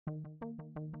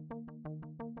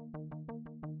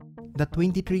The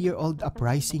 23-year-old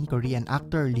uprising Korean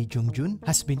actor Lee Jung Joon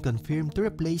has been confirmed to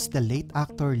replace the late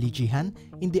actor Lee Ji-han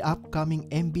in the upcoming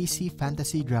MBC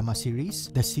fantasy drama series,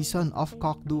 The Season of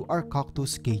Kkokdu or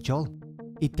Kkokdu's Schedule.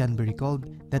 It can be recalled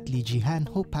that Lee Ji-han,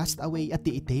 who passed away at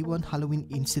the Itaewon Halloween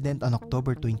Incident on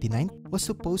October 29, was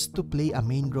supposed to play a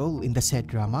main role in the said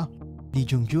drama. Lee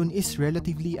Jung Joon is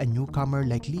relatively a newcomer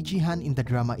like Lee Ji-han in the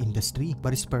drama industry,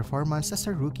 but his performance as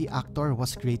a rookie actor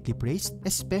was greatly praised,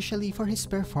 especially for his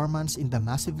performance in the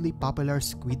massively popular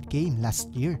Squid Game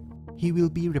last year. He will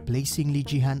be replacing Lee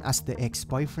Ji-han as the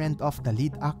ex-boyfriend of the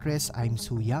lead actress Im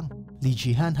Soo Hyang. Lee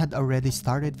Ji-han had already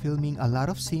started filming a lot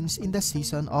of scenes in the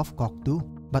season of Kkokdu,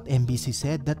 but MBC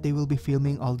said that they will be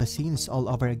filming all the scenes all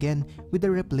over again with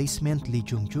the replacement Lee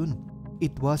Jung Joon.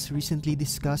 It was recently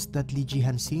discussed that Lee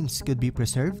Ji-han scenes could be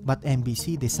preserved, but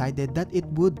MBC decided that it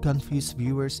would confuse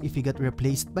viewers if he got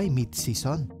replaced by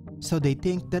mid-season. So they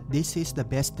think that this is the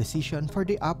best decision for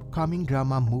the upcoming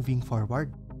drama moving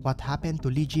forward. What happened to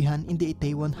Lee Ji-han in the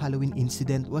Itaewon Halloween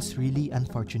Incident was really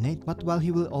unfortunate, but while he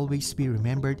will always be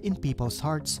remembered in people's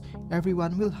hearts,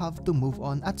 everyone will have to move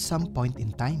on at some point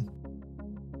in time.